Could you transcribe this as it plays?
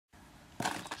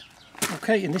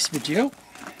Okay, in this video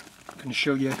I'm going to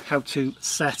show you how to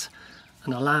set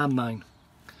an alarm mine.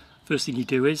 First thing you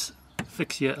do is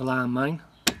fix your alarm mine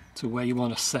to where you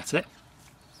want to set it,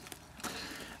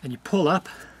 and you pull up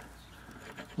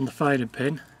on the firing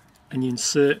pin and you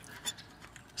insert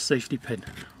a safety pin.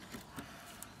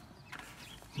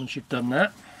 Once you've done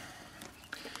that,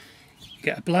 you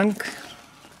get a blank,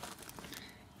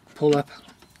 pull up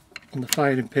on the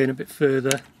firing pin a bit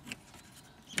further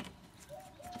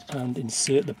and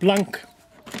insert the blank,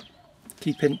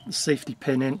 keeping the safety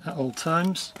pin in at all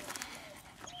times.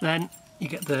 Then you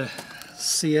get the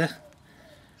sear,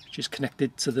 which is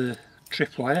connected to the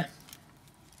tripwire.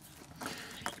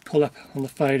 You pull up on the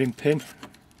firing pin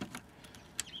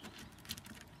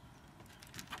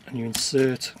and you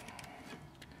insert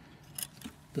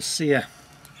the sear.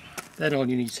 Then all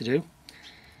you need to do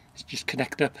is just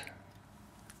connect up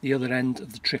the other end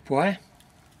of the tripwire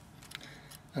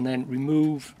and then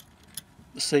remove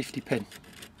the safety pin,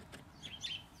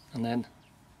 and then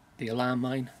the alarm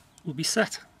mine will be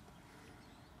set.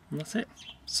 And that's it.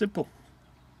 Simple.